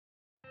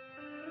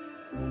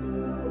Hello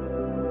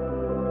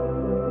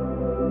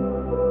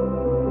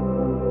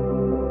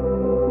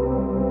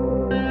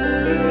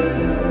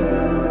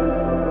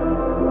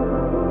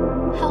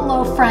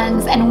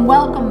friends, and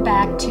welcome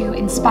back to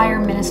Inspire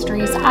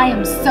Ministries. I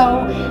am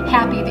so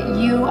happy that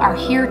you are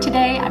here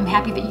today. I'm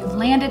happy that you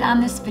landed on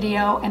this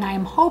video, and I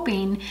am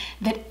hoping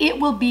that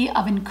it will be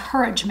of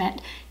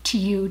encouragement to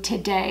you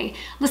today.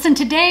 Listen,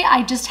 today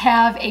I just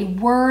have a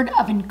word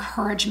of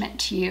encouragement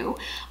to you.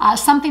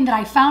 Something that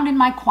I found in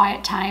my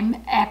quiet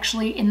time,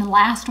 actually in the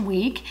last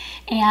week,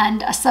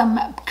 and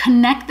some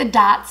connect the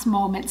dots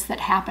moments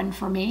that happened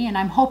for me. And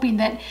I'm hoping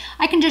that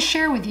I can just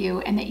share with you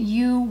and that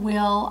you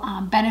will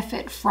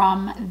benefit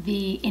from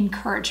the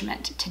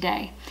encouragement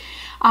today.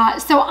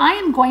 So I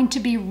am going to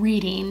be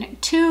reading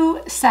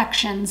two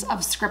sections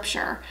of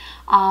Scripture.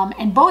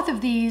 And both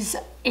of these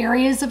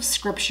areas of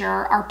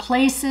Scripture are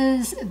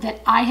places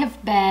that I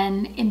have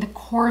been in the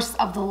course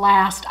of the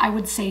last, I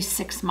would say,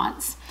 6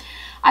 months.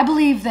 I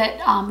believe that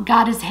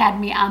God has had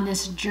me on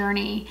this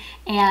journey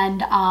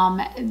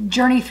and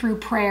journey through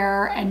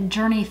prayer and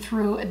journey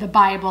through the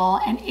Bible,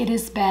 and it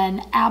has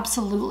been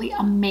absolutely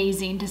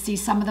amazing to see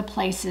some of the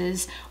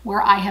places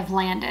where I have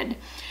landed.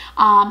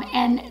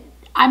 And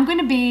I'm going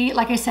to be,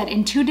 like I said,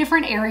 in two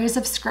different areas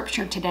of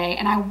Scripture today,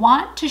 and I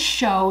want to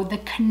show the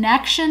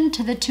connection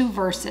to the two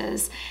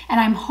verses, and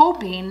I'm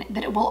hoping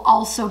that it will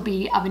also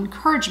be of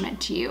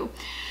encouragement to you.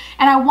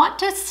 And I want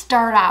to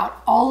start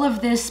out all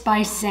of this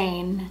by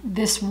saying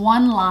this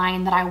one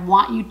line that I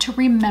want you to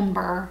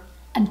remember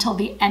until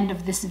the end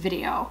of this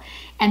video,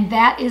 and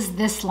that is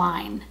this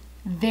line: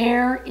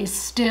 there is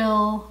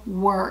still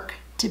work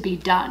to be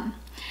done.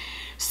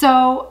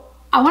 So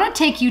I want to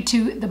take you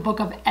to the book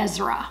of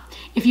Ezra.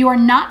 If you are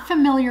not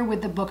familiar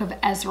with the book of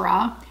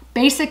Ezra,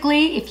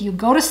 basically, if you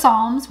go to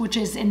Psalms, which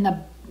is in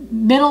the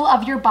middle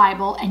of your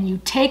Bible, and you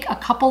take a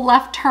couple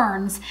left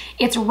turns,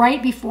 it's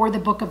right before the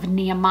book of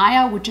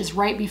Nehemiah, which is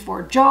right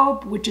before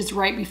Job, which is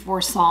right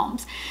before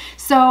Psalms.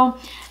 So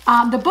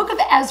the book of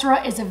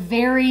Ezra is a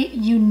very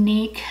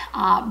unique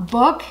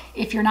book.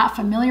 If you're not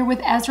familiar with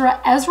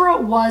Ezra,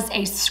 Ezra was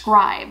a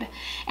scribe,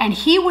 and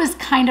he was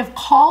kind of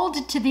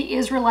called to the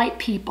Israelite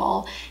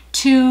people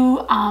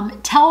to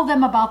tell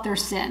them about their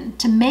sin,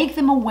 to make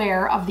them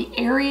aware of the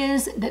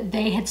areas that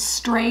they had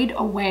strayed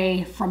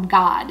away from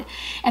God.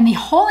 And the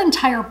whole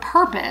entire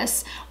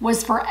purpose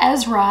was for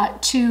Ezra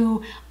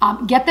to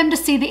get them to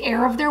see the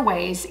error of their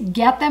ways,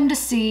 get them to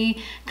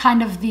see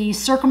kind of the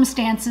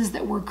circumstances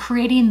that were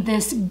creating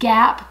this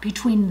gap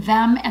between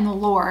them and the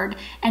Lord,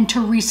 and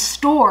to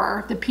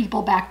restore the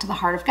people back to the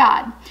heart of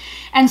God.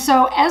 And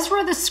so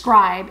Ezra the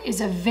scribe is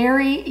a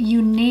very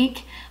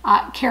unique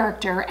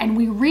character, and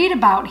we read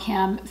about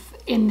him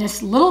in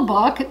this little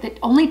book that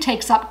only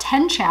takes up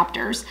 10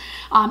 chapters.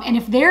 And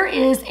if there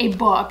is a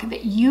book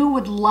that you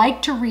would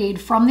like to read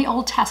from the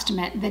Old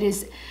Testament that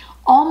is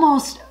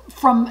almost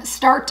from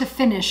start to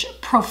finish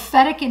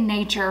prophetic in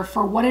nature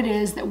for what it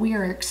is that we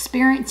are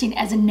experiencing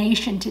as a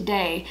nation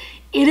today,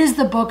 it is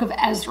the book of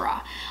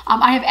Ezra.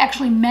 I have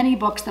actually many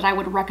books that I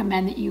would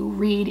recommend that you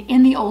read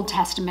in the Old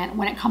Testament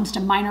when it comes to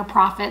minor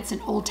prophets and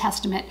Old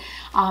Testament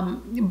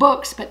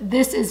books, but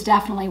this is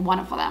definitely one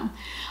of them.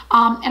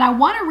 And I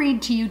want to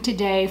read to you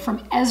today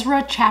from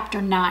Ezra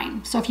chapter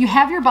 9. So if you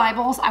have your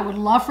Bibles, I would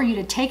love for you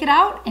to take it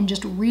out and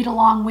just read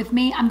along with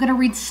me. I'm going to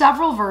read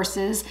several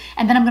verses,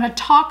 and then I'm going to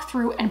talk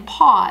through and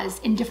pause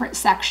in different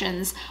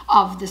sections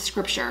of the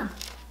Scripture.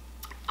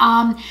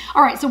 All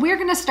right, so we're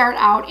going to start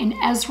out in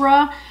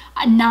Ezra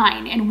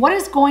 9, and what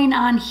is going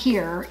on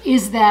here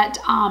is that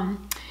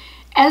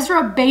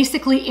Ezra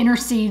basically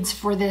intercedes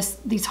for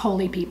these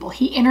holy people.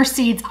 He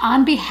intercedes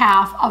on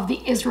behalf of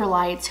the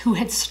Israelites who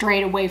had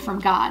strayed away from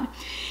God.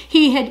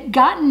 He had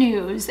gotten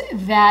news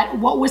that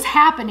what was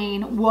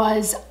happening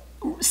was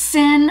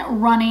sin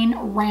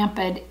running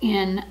rampant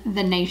in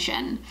the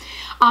nation.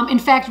 In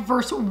fact,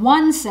 verse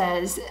 1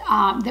 says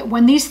that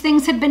when these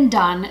things had been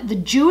done, the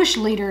Jewish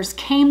leaders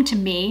came to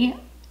me.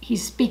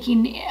 He's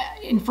speaking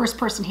in first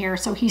person here.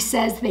 So he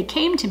says, they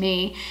came to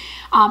me,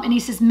 and he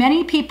says,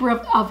 many people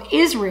of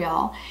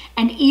Israel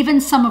and even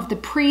some of the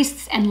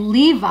priests and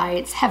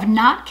Levites have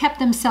not kept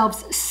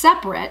themselves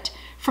separate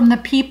from the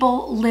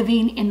people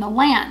living in the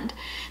land.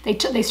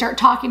 They start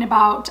talking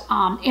about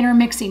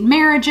intermixing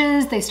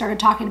marriages. They started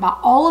talking about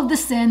all of the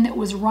sin that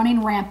was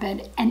running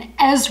rampant, and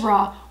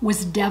Ezra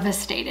was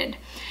devastated.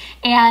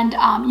 And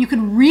you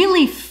can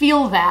really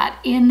feel that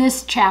in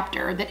this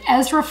chapter, that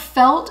Ezra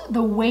felt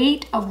the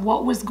weight of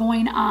what was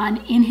going on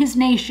in his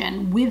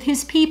nation with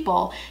his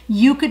people.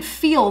 You could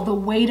feel the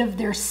weight of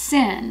their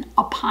sin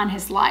upon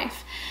his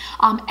life.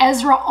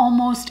 Ezra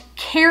almost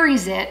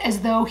carries it as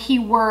though he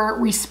were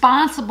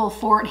responsible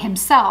for it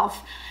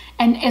himself,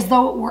 and as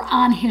though it were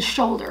on his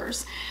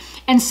shoulders.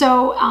 And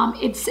so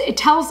it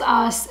tells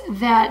us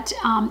that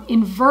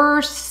in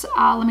verse,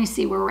 let me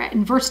see where we're at.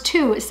 In verse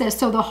 2, it says,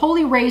 so the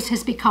holy race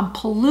has become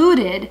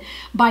polluted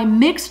by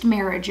mixed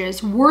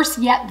marriages. Worse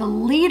yet, the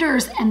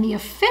leaders and the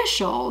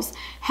officials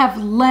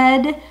have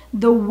led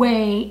the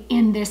way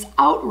in this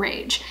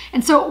outrage.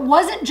 And so it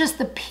wasn't just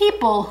the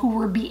people who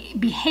were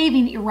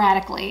behaving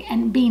erratically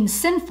and being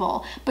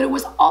sinful, but it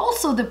was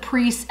also the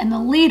priests and the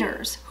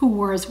leaders who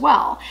were as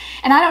well.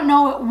 And I don't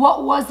know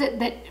what was it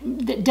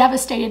that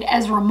devastated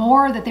Ezra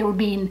more, that they were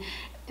being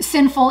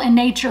sinful in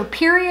nature,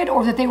 period,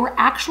 or that they were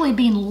actually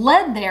being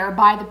led there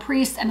by the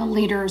priests and the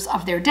leaders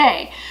of their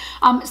day.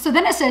 So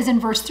then it says in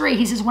verse 3,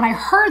 he says, when I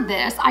heard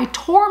this, I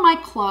tore my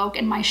cloak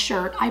and my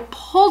shirt, I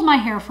pulled my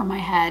hair from my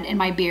head and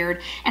my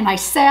beard, and I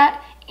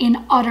sat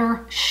in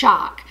utter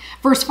shock.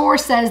 Verse 4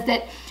 says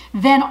that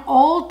then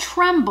all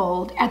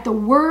trembled at the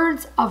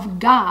words of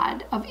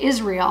God of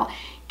Israel,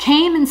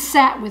 came and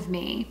sat with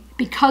me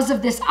because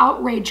of this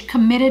outrage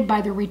committed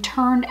by the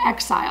returned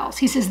exiles.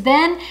 He says,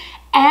 then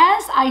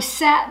as I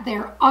sat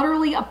there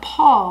utterly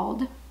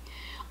appalled,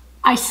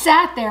 I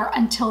sat there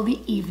until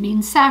the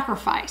evening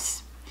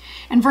sacrifice.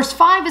 And verse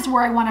 5 is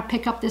where I want to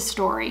pick up this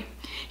story.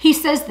 He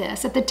says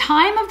this, at the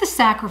time of the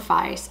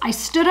sacrifice, I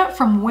stood up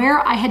from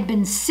where I had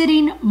been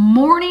sitting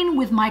mourning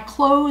with my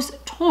clothes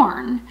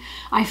torn.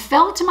 I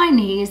fell to my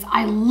knees,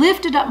 I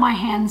lifted up my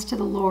hands to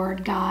the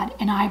Lord God,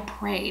 and I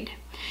prayed.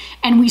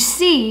 And we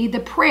see the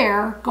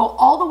prayer go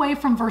all the way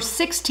from verse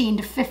 16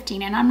 to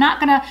 15. And I'm not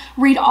going to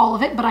read all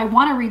of it, but I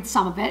want to read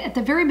some of it. At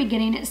the very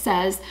beginning, it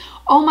says,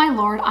 "Oh my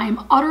Lord, I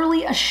am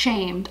utterly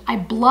ashamed. I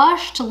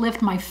blush to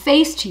lift my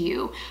face to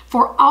you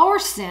for our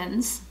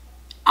sins.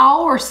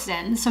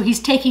 So he's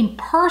taking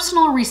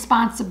personal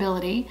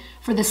responsibility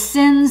for the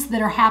sins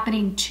that are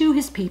happening to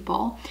his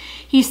people.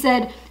 He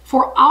said,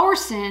 for our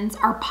sins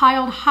are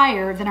piled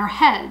higher than our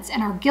heads,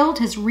 and our guilt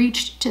has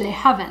reached to the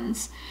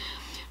heavens.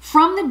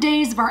 From the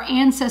days of our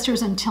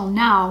ancestors until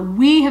now,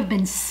 we have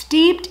been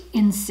steeped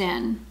in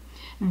sin.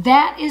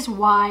 That is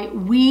why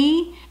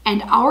we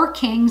and our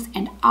kings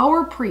and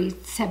our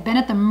priests have been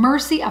at the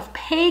mercy of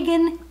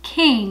pagan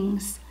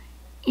kings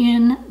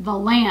in the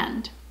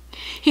land."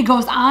 He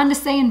goes on to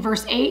say in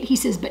verse 8, he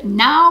says, but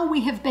now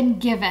we have been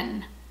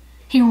given.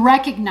 He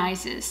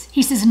recognizes,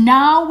 he says,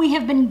 now we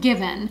have been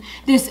given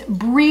this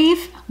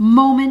brief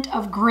moment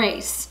of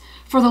grace.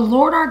 For the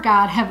Lord our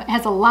God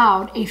has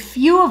allowed a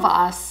few of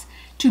us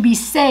to be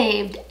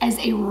saved as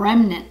a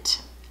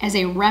remnant.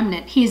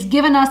 He has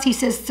given us, he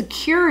says,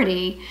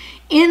 security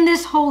in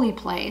this holy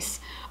place.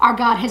 Our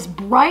God has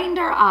brightened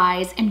our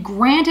eyes and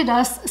granted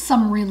us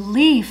some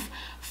relief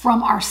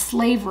from our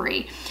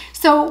slavery.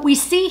 So we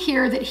see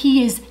here that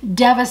he is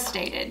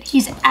devastated.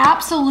 He's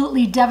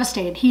absolutely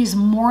devastated. He is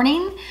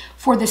mourning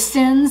for the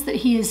sins that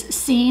he has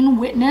seen,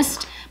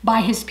 witnessed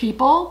by his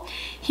people.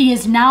 He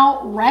is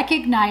now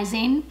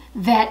recognizing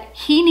that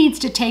he needs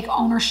to take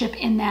ownership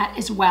in that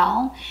as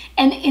well.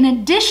 And in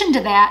addition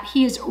to that,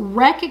 he is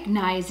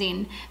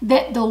recognizing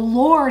that the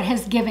Lord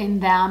has given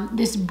them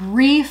this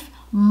brief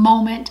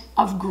moment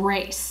of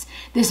grace,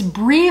 this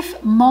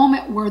brief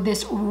moment where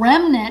this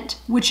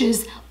remnant, which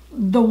is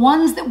the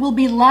ones that will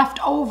be left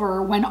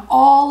over when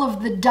all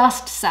of the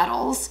dust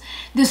settles,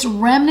 this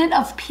remnant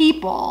of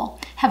people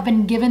have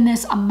been given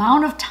this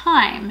amount of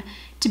time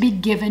to be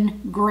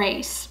given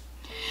grace.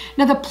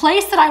 Now, the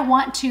place that I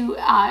want to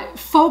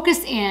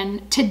focus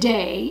in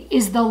today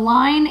is the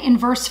line in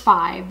verse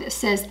 5 that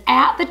says,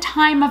 at the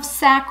time of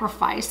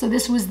sacrifice. So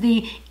this was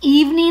the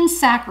evening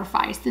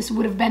sacrifice. This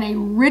would have been a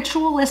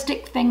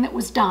ritualistic thing that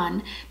was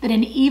done, that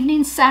an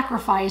evening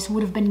sacrifice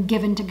would have been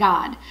given to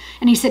God.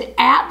 And he said,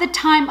 at the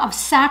time of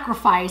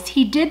sacrifice,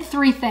 he did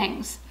three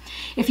things.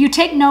 If you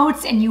take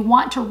notes and you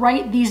want to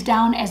write these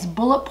down as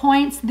bullet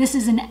points, this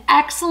is an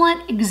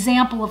excellent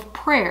example of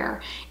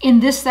prayer in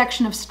this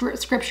section of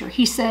scripture.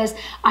 He says,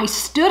 I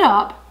stood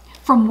up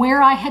from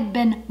where I had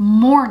been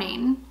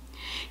mourning.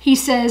 He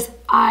says,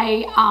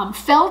 I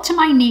fell to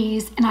my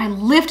knees and I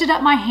lifted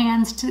up my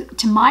hands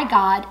to my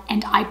God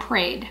and I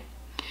prayed.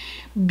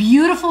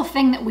 Beautiful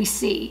thing that we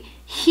see.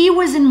 He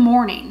was in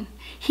mourning.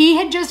 He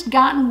had just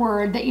gotten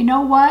word that, you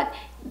know what?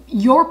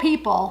 Your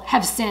people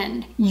have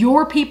sinned.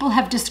 Your people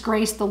have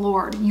disgraced the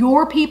Lord.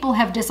 Your people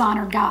have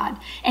dishonored God.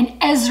 And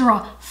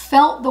Ezra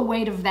felt the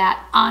weight of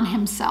that on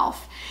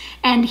himself.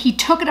 And he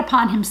took it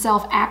upon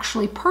himself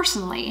actually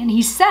personally. And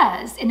he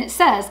says, and it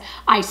says,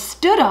 I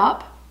stood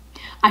up,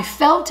 I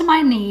fell to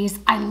my knees,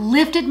 I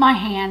lifted my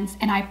hands,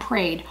 and I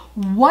prayed.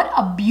 What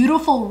a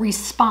beautiful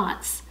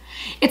response.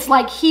 It's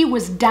like he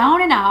was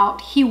down and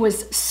out. He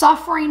was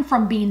suffering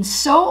from being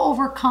so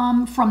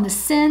overcome from the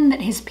sin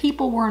that his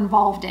people were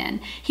involved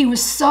in. He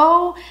was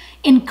so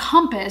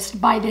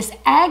encompassed by this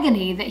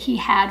agony that he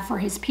had for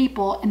his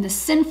people and the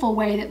sinful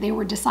way that they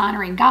were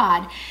dishonoring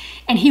God.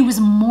 And he was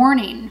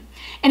mourning.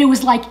 And it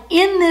was like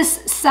in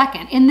this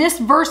second, in this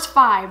verse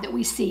 5 that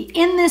we see,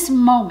 in this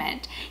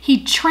moment,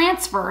 he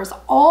transfers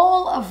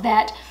all of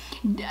that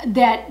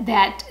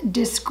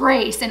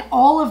disgrace and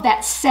all of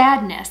that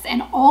sadness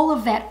and all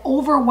of that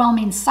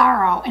overwhelming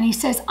sorrow. And he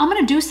says, I'm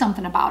going to do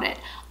something about it.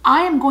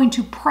 I am going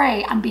to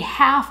pray on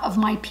behalf of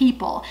my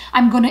people.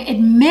 I'm going to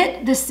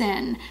admit the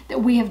sin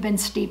that we have been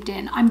steeped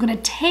in. I'm going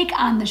to take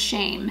on the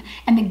shame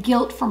and the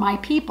guilt for my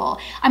people.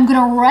 I'm going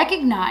to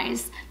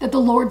recognize that the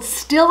Lord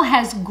still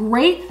has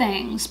great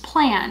things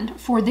planned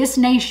for this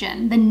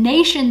nation, the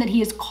nation that he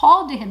has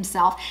called to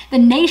himself, the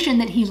nation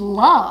that he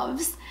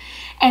loves.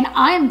 And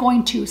I am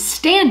going to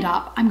stand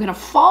up, I'm going to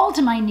fall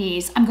to my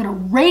knees, I'm going to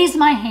raise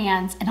my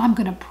hands, and I'm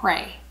going to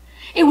pray.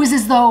 It was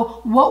as though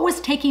what was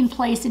taking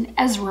place in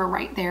Ezra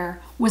right there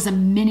was a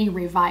mini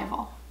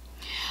revival.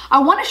 I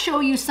want to show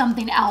you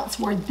something else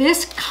where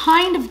this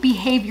kind of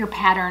behavior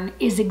pattern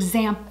is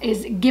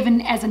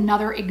given as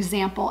another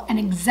example and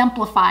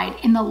exemplified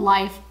in the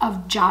life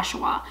of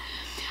Joshua.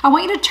 I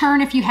want you to turn,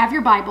 if you have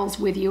your Bibles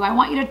with you, I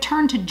want you to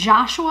turn to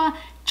Joshua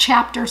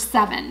chapter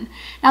 7.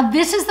 Now,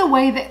 this is the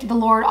way that the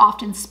Lord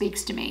often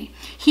speaks to me.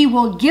 He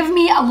will give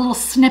me a little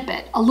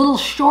snippet, a little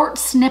short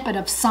snippet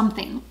of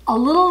something, a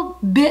little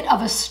bit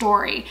of a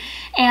story.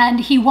 And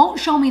he won't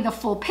show me the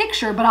full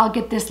picture, but I'll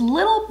get this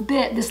little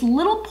bit, this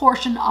little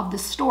portion of the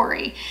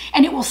story,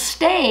 and it will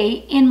stay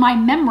in my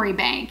memory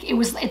bank.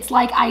 It's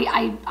like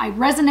I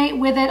resonate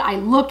with it, I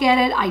look at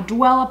it, I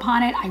dwell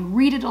upon it, I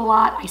read it a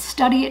lot, I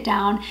study it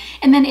down,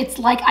 and then it's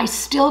like I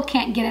still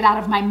can't get it out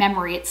of my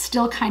memory. It's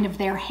still kind of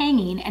there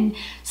hanging. And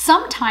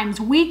sometimes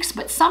weeks,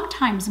 but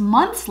sometimes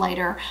months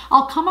later,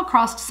 I'll come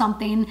across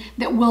something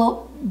that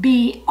will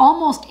be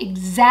almost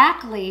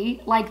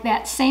exactly like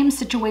that same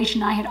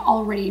situation I had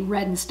already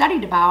read and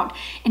studied about,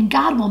 and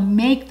God will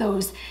make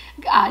those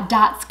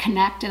dots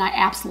connect, and I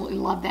absolutely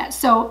love that.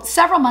 So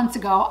several months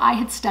ago, I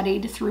had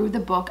studied through the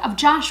book of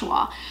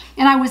Joshua,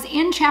 and I was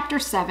in chapter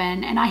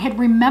 7, and I had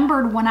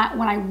remembered when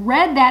I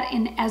read that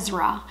in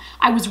Ezra,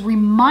 I was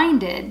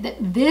reminded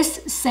that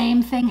this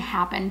same thing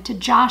happened to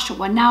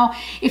Joshua. Now,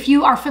 if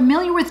you are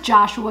familiar with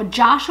Joshua,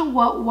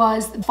 Joshua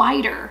was the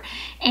fighter,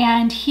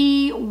 and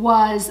he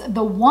was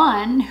the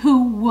one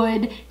who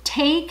would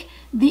take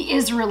the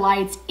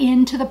Israelites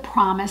into the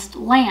promised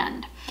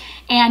land.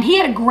 And he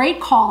had a great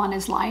call on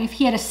his life.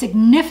 He had a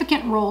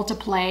significant role to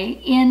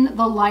play in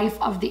the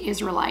life of the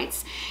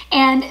Israelites.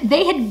 And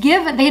they had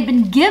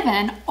been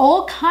given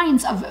all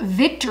kinds of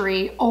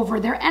victory over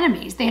their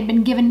enemies. They had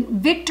been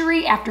given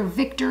victory after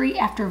victory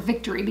after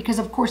victory because,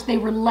 of course, they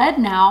were led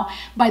now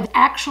by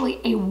actually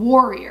a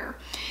warrior.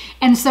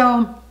 And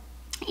so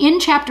in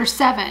chapter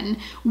 7,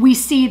 we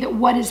see that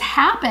what has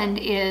happened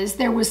is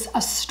there was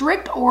a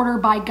strict order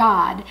by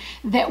God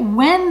that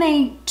when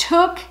they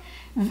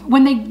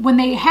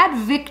had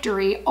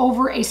victory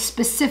over a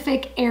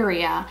specific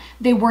area,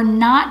 they were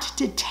not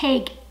to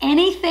take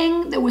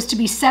anything that was to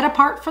be set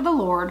apart for the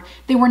Lord.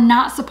 They were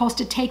not supposed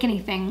to take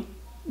anything.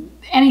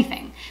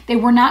 They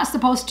were not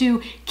supposed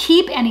to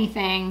keep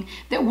anything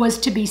that was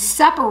to be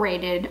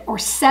separated or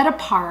set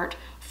apart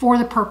for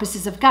the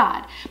purposes of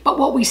God. But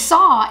what we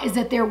saw is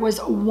that there was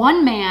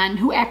one man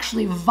who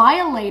actually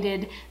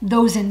violated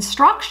those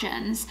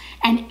instructions,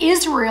 and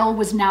Israel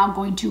was now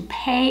going to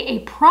pay a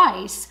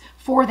price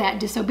for that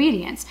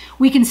disobedience.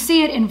 We can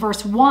see it in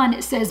verse 1.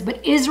 It says,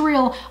 "But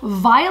Israel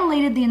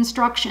violated the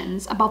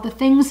instructions about the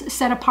things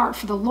set apart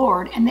for the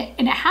Lord." And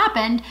it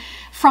happened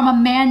from a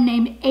man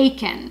named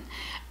Achan.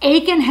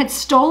 Achan had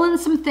stolen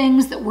some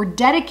things that were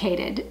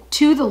dedicated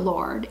to the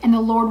Lord, and the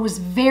Lord was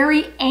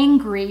very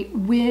angry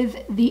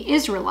with the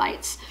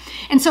Israelites.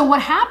 And so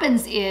what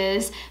happens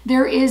is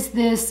there is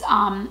this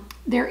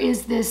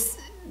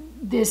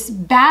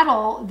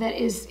battle that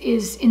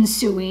is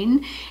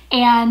ensuing,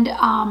 and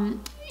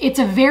it's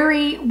a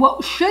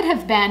what should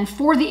have been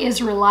for the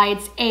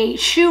Israelites a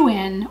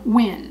shoo-in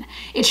win.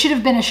 It should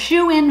have been a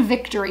shoo-in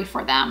victory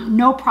for them,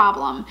 no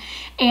problem.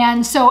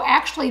 And so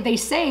actually they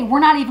say,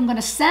 we're not even going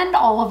to send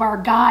all of our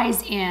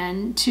guys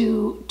in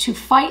to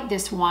fight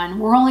this one.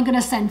 We're only going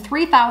to send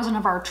 3,000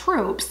 of our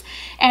troops.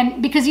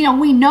 And because,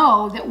 we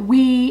know that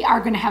we are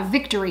going to have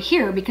victory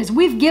here because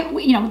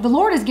the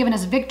Lord has given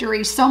us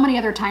victory so many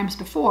other times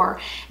before.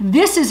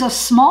 This is a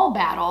small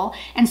battle,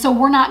 and so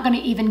we're not going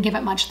to even give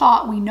it much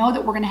thought. We know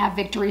that we're going to have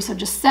victory, so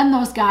just send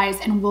those guys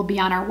and we'll be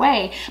on our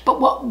way. But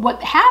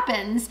what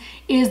happens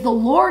is the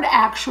Lord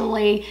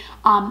actually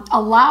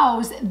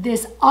allows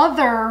this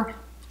other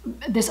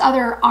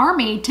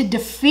army to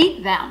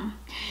defeat them.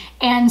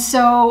 And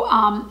so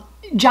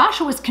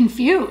Joshua's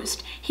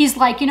confused. He's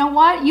like, you know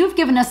what? You've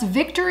given us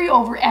victory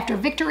after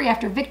victory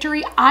after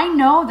victory. I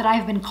know that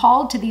I've been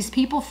called to these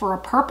people for a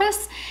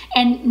purpose.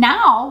 And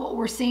now what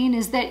we're seeing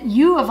is that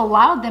you have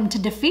allowed them to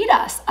defeat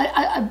us.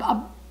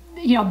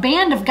 A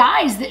band of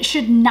guys that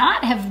should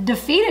not have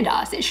defeated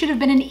us. It should have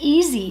been an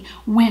easy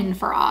win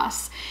for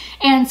us.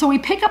 And so we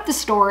pick up the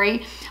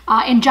story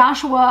in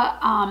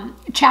Joshua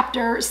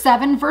chapter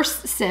 7,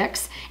 verse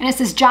 6, and it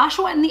says,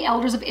 Joshua and the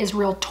elders of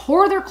Israel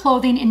tore their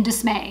clothing in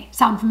dismay.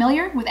 Sound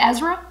familiar with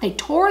Ezra? They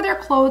tore their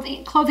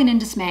clothing in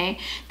dismay.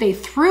 They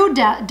threw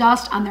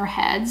dust on their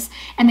heads,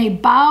 and they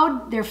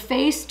bowed their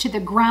face to the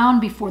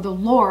ground before the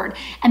Lord.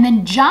 And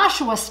then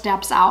Joshua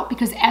steps out,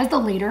 because as the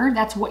leader,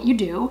 that's what you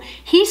do.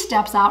 He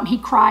steps out and he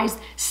cries,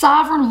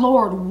 "Sovereign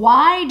Lord,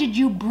 why did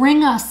you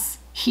bring us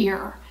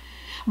here?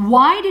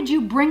 Why did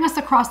you bring us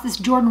across this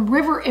Jordan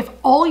River if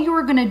all you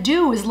were going to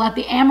do is let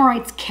the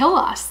Amorites kill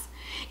us?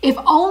 If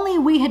only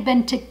we had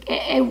been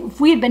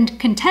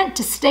content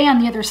to stay on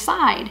the other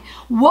side.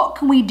 What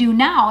can we do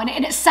now?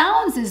 And it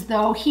sounds as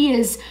though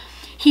he's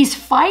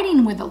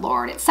fighting with the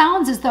Lord. It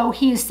sounds as though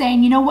he is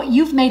saying, you know what,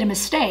 you've made a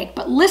mistake.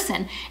 But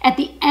listen, at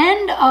the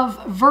end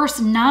of verse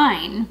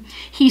 9,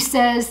 he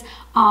says,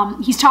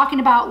 he's talking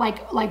about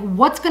like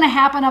what's going to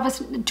happen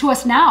to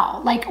us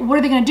now? Like, what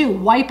are they going to do?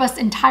 Wipe us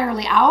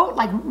entirely out?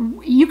 Like,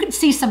 you could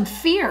see some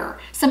fear,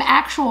 some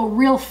actual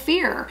real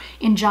fear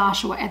in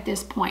Joshua at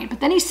this point.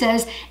 But then he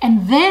says,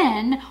 and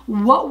then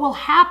what will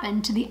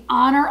happen to the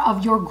honor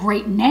of your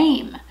great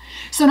name?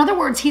 So in other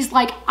words, he's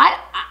like,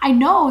 I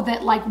know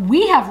that like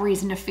we have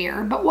reason to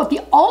fear, but what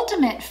the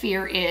ultimate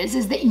fear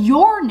is that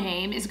your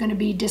name is going to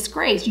be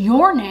disgraced.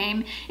 Your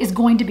name is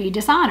going to be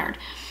dishonored.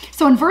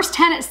 So in verse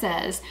 10 it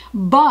says,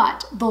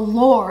 but the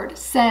Lord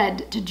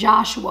said to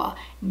Joshua,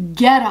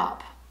 get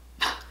up.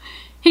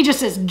 He just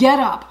says, get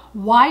up.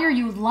 Why are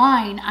you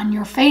lying on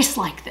your face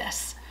like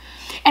this?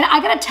 And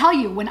I got to tell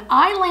you, when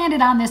I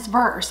landed on this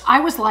verse, I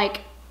was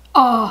like,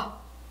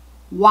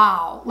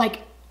 wow.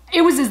 Like,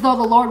 it was as though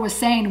the Lord was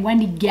saying,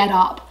 Wendy, get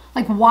up.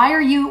 Like, why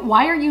are you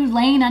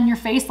laying on your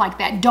face like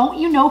that? Don't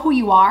you know who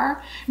you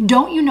are?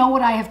 Don't you know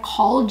what I have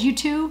called you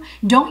to?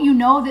 Don't you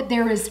know that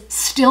there is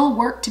still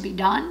work to be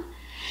done?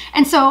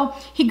 And so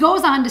he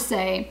goes on to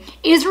say,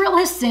 Israel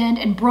has sinned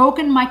and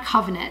broken my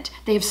covenant.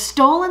 They have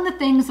stolen the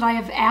things that I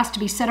have asked to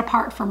be set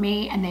apart for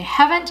me, and they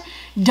haven't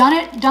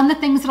done the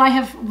things that I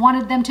have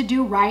wanted them to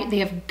do right. They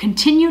have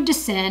continued to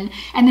sin.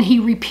 And then he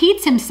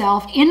repeats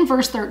himself in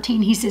verse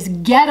 13. He says,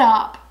 get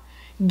up.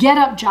 Get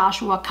up,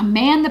 Joshua,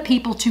 command the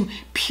people to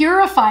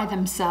purify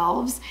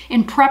themselves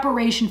in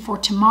preparation for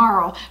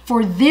tomorrow.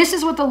 For this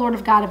is what the Lord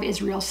of God of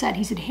Israel said.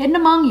 He said, hidden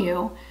among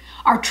you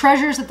are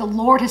treasures that the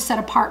Lord has set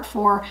apart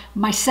for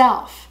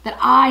myself, that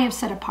I have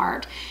set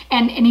apart.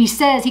 And he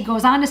says, he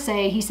goes on to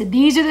say, he said,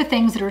 these are the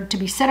things that are to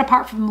be set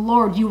apart from the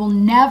Lord. You will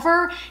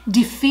never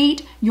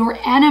defeat your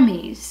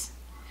enemies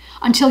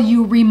until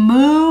you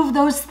remove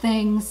those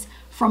things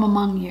from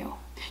among you.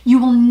 You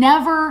will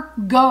never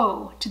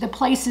go to the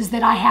places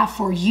that I have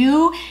for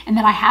you and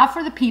that I have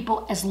for the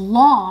people as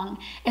long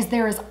as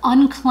there is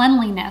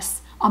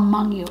uncleanliness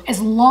among you.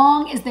 As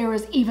long as there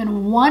is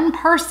even one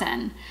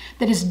person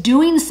that is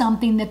doing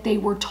something that they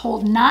were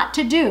told not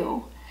to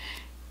do,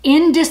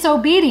 in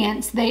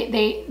disobedience,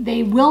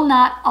 I will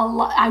not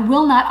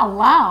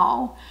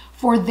allow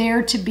for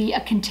there to be a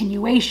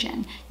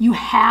continuation. You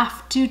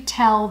have to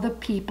tell the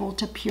people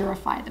to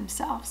purify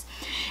themselves.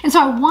 And so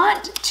I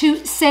want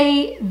to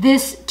say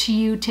this to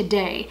you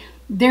today.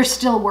 There's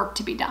still work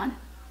to be done.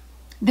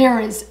 There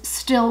is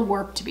still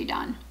work to be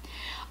done.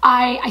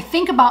 I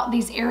think about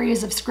these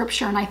areas of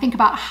scripture, and I think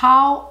about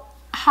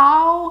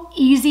how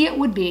easy it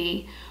would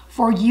be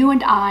for you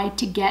and I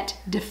to get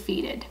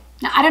defeated.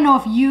 Now, I don't know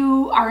if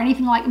you are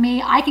anything like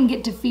me. I can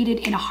get defeated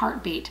in a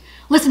heartbeat.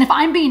 Listen, if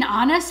I'm being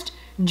honest,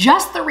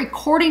 just the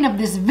recording of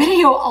this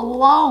video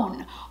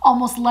alone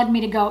almost led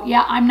me to go,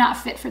 yeah, I'm not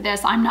fit for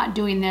this. I'm not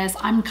doing this.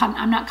 I'm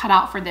not cut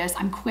out for this.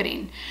 I'm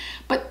quitting.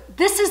 But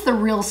this is the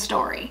real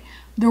story.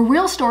 The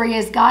real story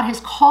is God has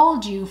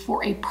called you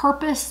for a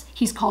purpose.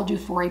 He's called you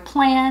for a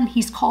plan.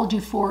 He's called you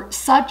for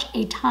such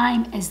a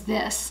time as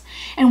this.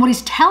 And what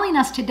he's telling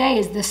us today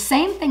is the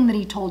same thing that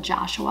he told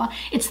Joshua.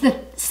 It's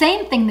the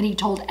same thing that he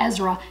told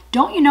Ezra.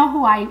 Don't you know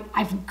who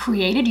I've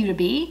created you to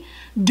be?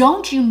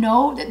 Don't you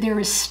know that there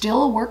is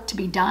still work to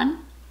be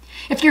done?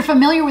 If you're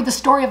familiar with the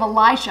story of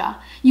Elisha,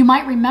 you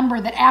might remember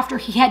that after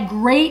he had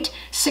great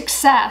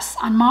success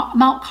on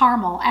Mount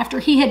Carmel, after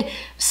he had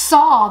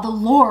saw the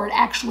Lord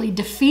actually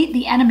defeat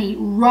the enemy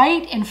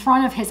right in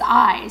front of his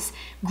eyes,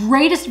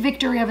 greatest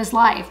victory of his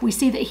life, we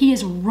see that he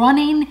is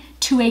running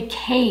to a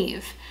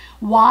cave.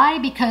 Why?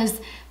 Because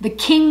the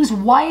king's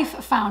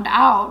wife found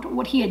out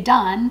what he had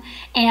done,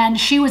 and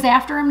she was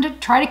after him to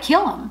try to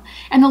kill him.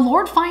 And the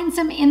Lord finds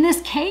him in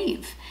this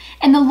cave.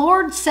 And the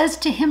Lord says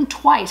to him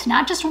twice,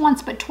 not just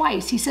once, but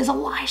twice. He says,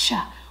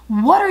 Elisha,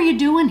 what are you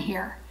doing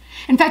here?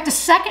 In fact, the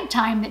second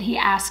time that he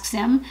asks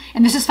him,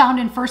 and this is found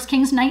in 1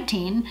 Kings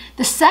 19,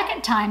 the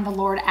second time the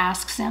Lord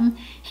asks him,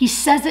 he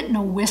says it in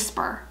a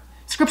whisper.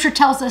 Scripture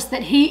tells us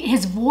that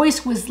his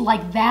voice was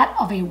like that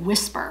of a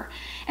whisper.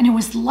 And it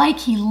was like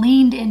he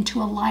leaned into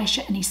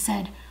Elisha and he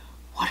said,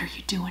 what are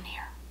you doing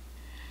here?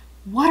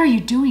 What are you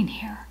doing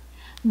here?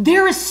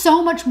 There is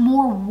so much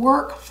more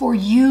work for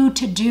you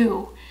to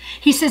do.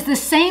 He says the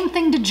same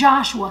thing to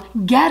Joshua,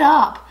 get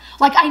up.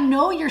 Like, I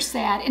know you're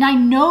sad, and I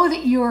know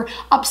that you're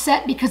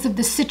upset because of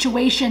the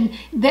situation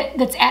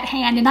that's at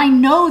hand, and I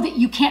know that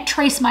you can't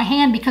trace my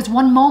hand because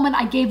one moment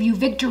I gave you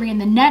victory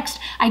and the next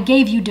I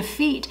gave you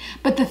defeat.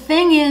 But the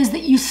thing is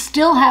that you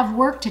still have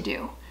work to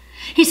do.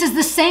 He says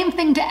the same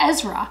thing to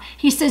Ezra.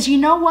 He says, you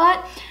know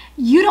what?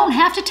 You don't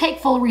have to take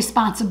full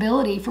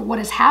responsibility for what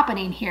is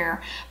happening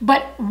here.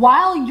 But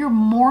while you're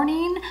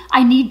mourning,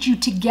 I need you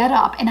to get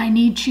up and I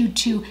need you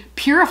to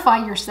purify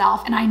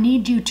yourself, and I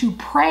need you to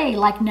pray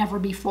like never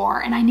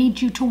before, and I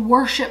need you to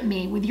worship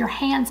me with your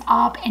hands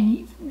up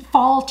and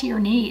fall to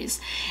your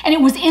knees. And it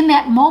was in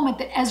that moment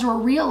that Ezra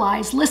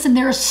realized, listen,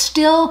 there is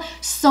still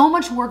so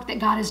much work that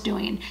God is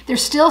doing.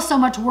 There's still so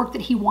much work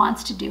that he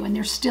wants to do, and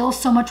there's still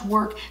so much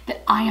work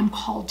that I am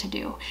called to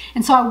do.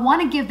 And so I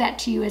want to give that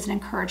to you as an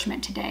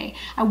encouragement today.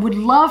 I would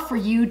love for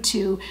you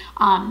to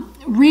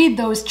read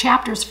those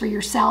chapters for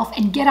yourself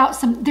and get out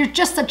some, there's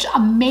just such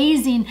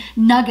amazing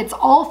nuggets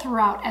all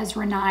throughout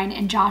Ezra 9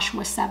 and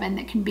Joshua 7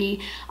 that can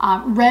be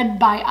read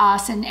by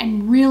us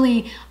and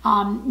really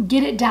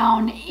get it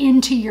down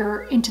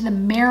into the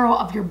marrow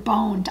of your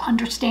bone to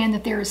understand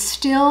that there is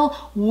still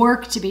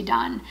work to be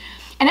done.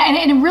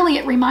 And really,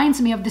 it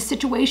reminds me of the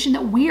situation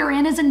that we are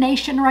in as a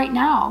nation right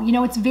now. You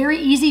know, it's very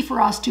easy for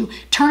us to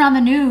turn on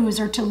the news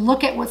or to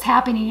look at what's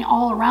happening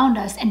all around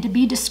us and to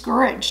be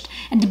discouraged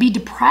and to be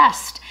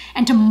depressed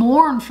and to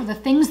mourn for the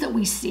things that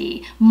we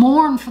see,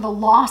 mourn for the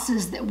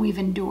losses that we've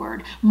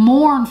endured,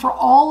 mourn for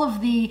all of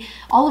the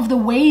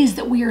ways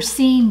that we are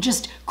seeing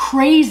just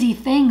crazy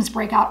things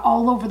break out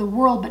all over the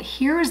world. But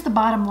here is the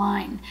bottom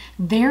line.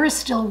 There is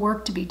still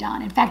work to be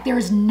done. In fact, there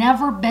has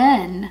never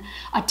been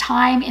a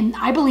time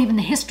I believe in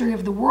the history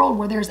of the world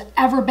where there's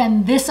ever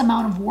been this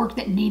amount of work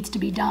that needs to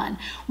be done,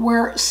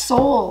 where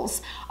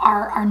souls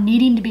are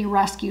needing to be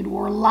rescued,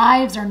 where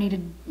lives are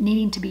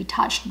needing to be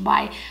touched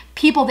by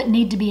people that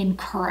need to be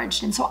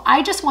encouraged. And so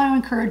I just want to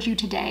encourage you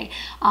today,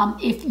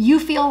 if you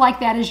feel like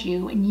that is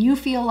you, and you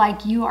feel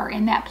like you are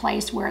in that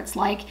place where it's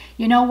like,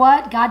 you know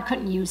what, God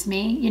couldn't use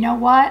me. You know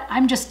what,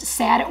 I'm just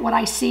sad at what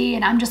I see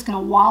and I'm just going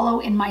to wallow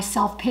in my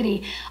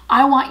self-pity.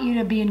 I want you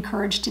to be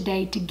encouraged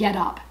today to get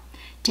up,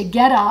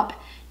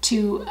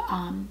 to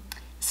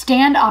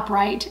stand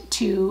upright,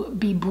 to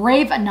be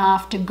brave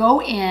enough to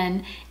go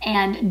in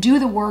and do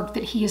the work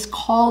that he has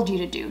called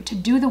you to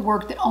do the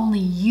work that only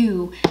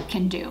you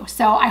can do.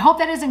 So I hope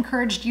that has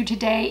encouraged you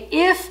today.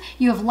 If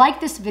you have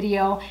liked this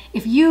video,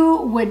 if you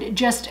would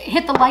just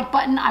hit the like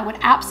button, I would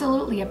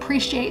absolutely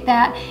appreciate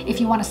that. If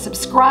you want to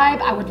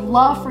subscribe, I would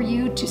love for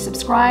you to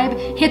subscribe.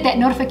 Hit that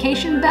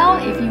notification bell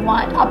if you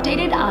want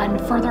updated on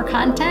further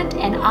content,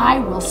 and I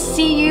will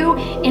see you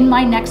in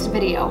my next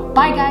video.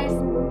 Bye, guys.